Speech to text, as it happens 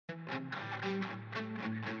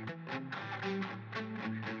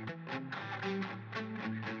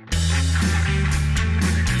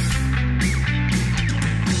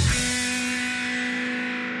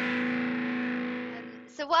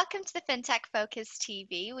Welcome to the Fintech Focus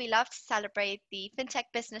TV. We love to celebrate the fintech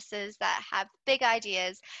businesses that have big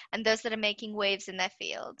ideas and those that are making waves in their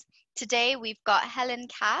field. Today, we've got Helen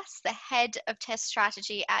Cass, the head of test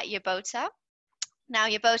strategy at Yobota. Now,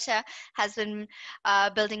 Yobota has been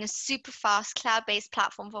building a super fast cloud-based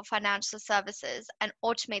platform for financial services and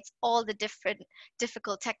automates all the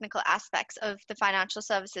difficult technical aspects of the financial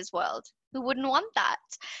services world. Who wouldn't want that?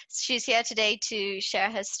 She's here today to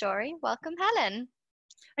share her story. Welcome, Helen.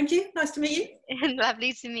 Thank you. Nice to meet you. And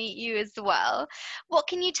lovely to meet you as well. What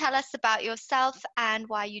can you tell us about yourself and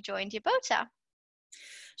why you joined Yobota?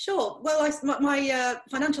 Sure. Well, my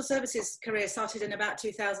financial services career started in about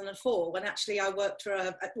 2004 when actually I worked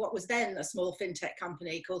for what was then a small fintech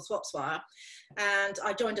company called SwapsWire, and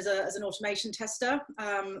I joined as an automation tester.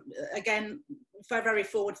 Again, for a very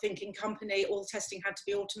forward-thinking company, all testing had to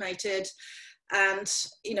be automated. And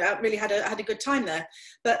I really had a good time there.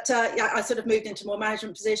 But I sort of moved into more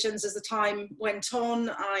management positions as the time went on.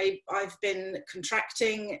 I've been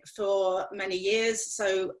contracting for many years,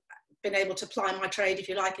 so been able to apply my trade, if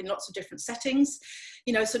you like, in lots of different settings.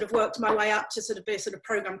 Sort of worked my way up to sort of be a sort of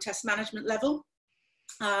program test management level.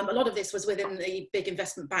 A lot of this was within the big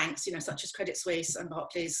investment banks, such as Credit Suisse and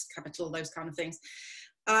Barclays Capital, those kind of things.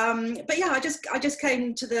 But yeah, I just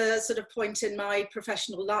came to the sort of point in my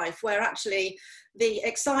professional life where actually the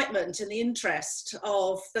excitement and the interest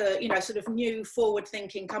of the, sort of new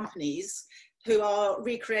forward-thinking companies who are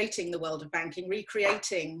recreating the world of banking,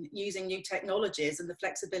 recreating using new technologies and the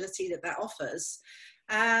flexibility that offers.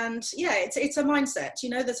 And yeah, it's a mindset,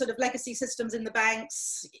 the sort of legacy systems in the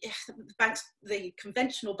banks, the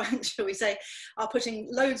conventional banks, shall we say, are putting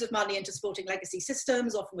loads of money into supporting legacy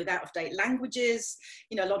systems, often with out-of-date languages,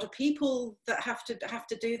 a lot of people that have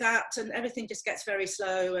to do that, and everything just gets very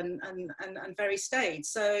slow and very staid.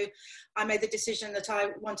 So I made the decision that I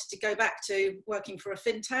wanted to go back to working for a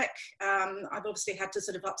fintech. I've obviously had to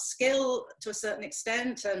sort of upskill to a certain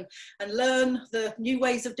extent and learn the new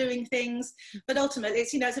ways of doing things, but ultimately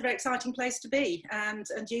it's a very exciting place to be, and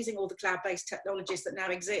using all the cloud-based technologies that now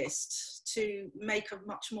exist to make a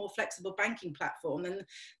much more flexible banking platform than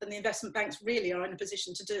the investment banks really are in a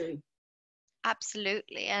position to do.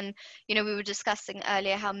 Absolutely. And, we were discussing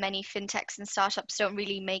earlier how many fintechs and startups don't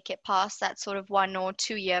really make it past that sort of 1 or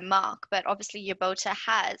 2 year mark, but obviously Yobota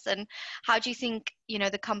has. And how do you think,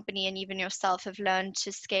 the company and even yourself have learned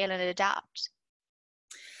to scale and adapt?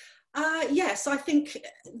 Yes, I think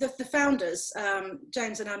the founders,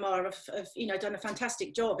 James and Amar, have done a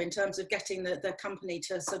fantastic job in terms of getting the company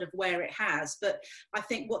to sort of where it has. But I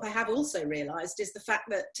think what they have also realised is the fact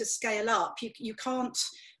that to scale up, you can't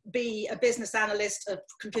be a business analyst, a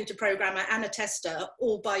computer programmer and a tester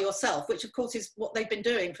all by yourself, which of course is what they've been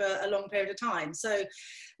doing for a long period of time. So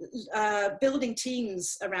building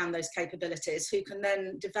teams around those capabilities who can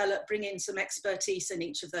then bring in some expertise in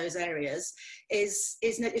each of those areas is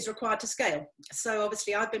required to scale. So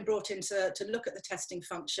obviously I've been brought in to look at the testing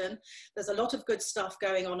function. There's a lot of good stuff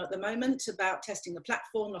going on at the moment about testing the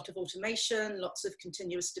platform, a lot of automation, lots of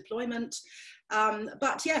continuous deployment.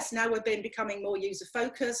 But yes, now we've been becoming more user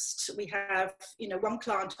focused. We have, one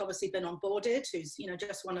client obviously been onboarded who's,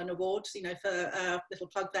 just won an award, for a little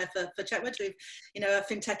plug there for Chetwood, who, a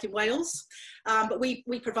fintech in Wales. But we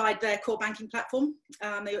provide their core banking platform.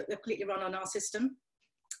 They're completely run on our system.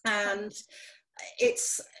 And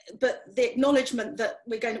but the acknowledgement that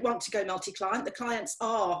we're going to want to go multi-client, the clients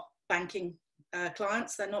are banking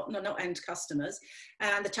clients, they're not end customers,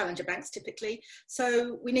 and the challenger banks typically.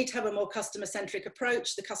 So we need to have a more customer-centric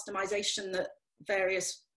approach, the customization that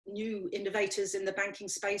various new innovators in the banking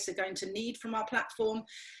space are going to need from our platform.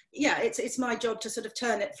 Yeah, it's my job to sort of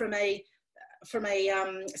turn it from a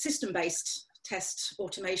system-based test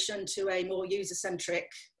automation to a more user-centric,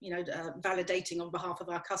 validating on behalf of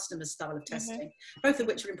our customers style of testing, both of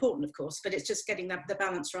which are important, of course, but it's just getting the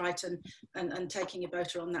balance right and taking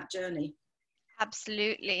Yobota on that journey.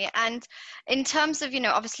 Absolutely. And in terms of,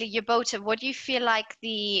 obviously Yobota, what do you feel like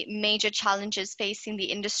the major challenges facing the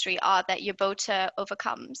industry are that Yobota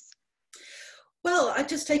overcomes? Well, I'm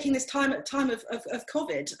just taking this time of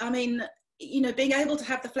COVID. I mean, being able to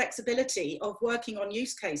have the flexibility of working on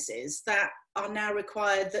use cases that are now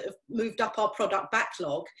required, that have moved up our product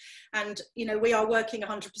backlog. And, we are working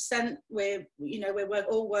 100%. We're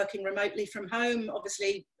all working remotely from home.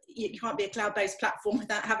 Obviously, you can't be a cloud-based platform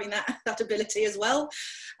without having that ability as well.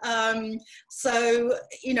 So,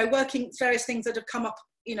 working various things that have come up,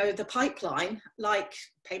 the pipeline, like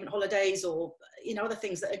payment holidays or, other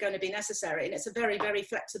things that are going to be necessary. And it's a very, very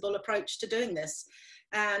flexible approach to doing this.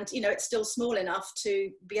 And, it's still small enough to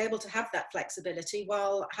be able to have that flexibility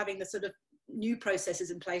while having the sort of new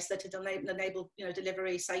processes in place that enable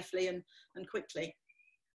delivery safely and quickly.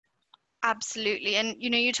 Absolutely. And,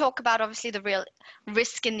 you talk about obviously the real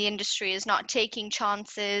risk in the industry is not taking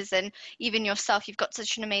chances. And even yourself, you've got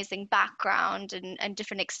such an amazing background and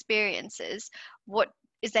different experiences. What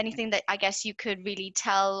is anything that I guess you could really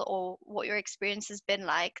tell, or what your experience has been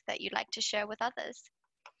like, that you'd like to share with others?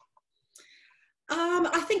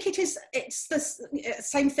 I think it's the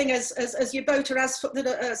same thing as Yobota,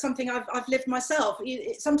 as something I've lived myself.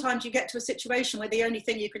 Sometimes you get to a situation where the only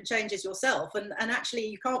thing you can change is yourself, and actually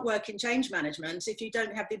you can't work in change management if you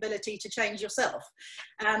don't have the ability to change yourself.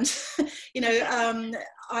 And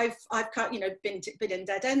I've been in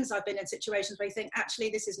dead ends. I've been in situations where you think, actually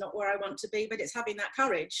this is not where I want to be, but it's having that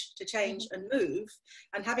courage to change and move,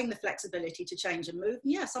 and having the flexibility to change and move.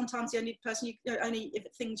 And yeah, sometimes the only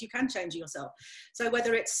things you can change are yourself. So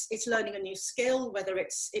whether it's learning a new skill, whether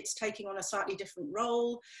it's taking on a slightly different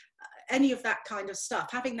role, any of that kind of stuff,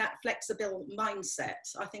 having that flexible mindset,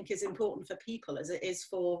 I think, is important for people as it is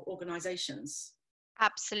for organizations.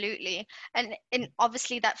 Absolutely. And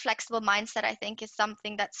obviously that flexible mindset, I think, is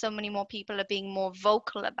something that so many more people are being more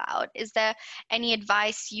vocal about. Is there any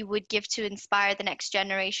advice you would give to inspire the next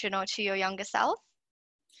generation or to your younger self?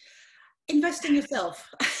 Invest in yourself.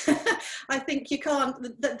 I think you can't,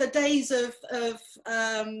 the days of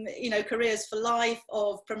careers for life,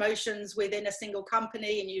 of promotions within a single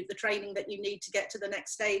company, and the training that you need to get to the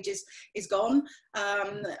next stage is gone.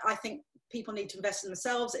 I think people need to invest in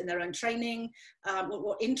themselves, in their own training,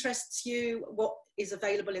 what interests you, what is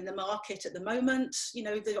available in the market at the moment,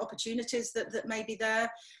 the opportunities that may be there,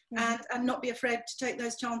 and not be afraid to take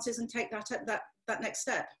those chances and take that next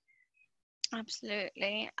step.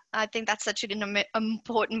 Absolutely. I think that's such an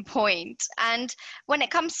important point. And when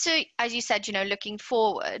it comes to, as you said, looking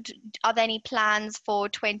forward, are there any plans for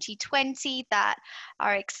 2020 that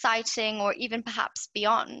are exciting, or even perhaps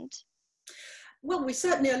beyond? Well, we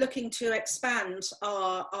certainly are looking to expand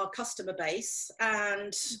our customer base,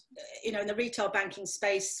 and in the retail banking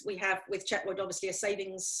space, we have with Chetwood obviously a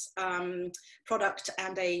savings product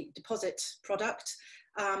and a deposit product.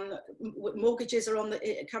 Mortgages are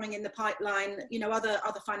coming in the pipeline,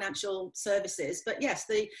 other financial services. But yes,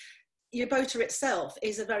 the Yobota itself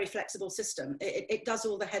is a very flexible system. It does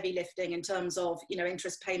all the heavy lifting in terms of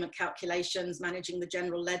interest payment calculations, managing the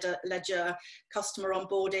general ledger, customer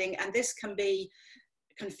onboarding, and this can be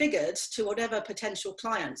configured to whatever potential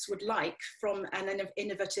clients would like from an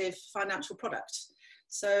innovative financial product.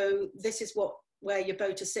 So this is where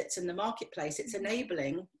Yobota sits in the marketplace. It's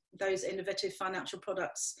enabling those innovative financial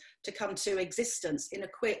products to come to existence in a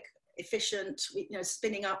quick, efficient,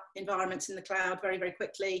 spinning up environments in the cloud very, very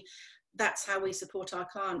quickly. That's how we support our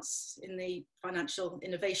clients in the financial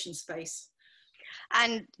innovation space.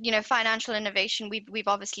 And financial innovation, we've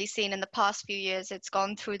obviously seen in the past few years, it's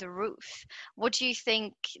gone through the roof. What do you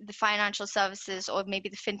think the financial services, or maybe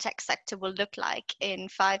the fintech sector, will look like in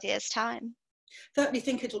 5 years' time? Certainly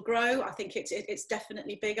think it'll grow. I think it's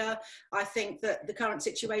definitely bigger. I think that the current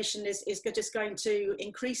situation is just going to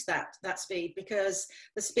increase that speed, because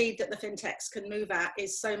the speed that the fintechs can move at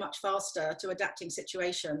is so much faster to adapting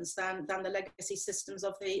situations than the legacy systems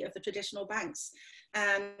of the traditional banks.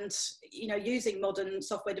 And using modern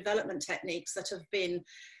software development techniques that have been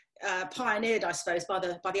pioneered, I suppose, by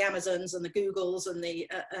the Amazons and the Googles and the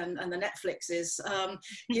Netflixes,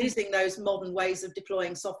 using those modern ways of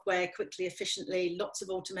deploying software quickly, efficiently, lots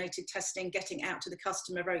of automated testing, getting out to the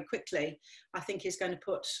customer very quickly, I think is going to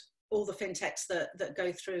put all the fintechs that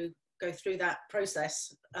go through that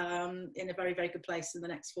process in a very, very good place in the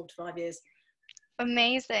next 4 to 5 years.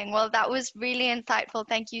 Amazing. Well, that was really insightful.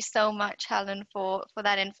 Thank you so much, Helen, for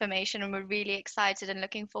that information. And we're really excited and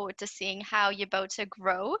looking forward to seeing how Yobota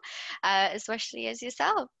grow, especially as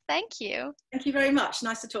yourself. Thank you. Thank you very much.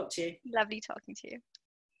 Nice to talk to you. Lovely talking to you.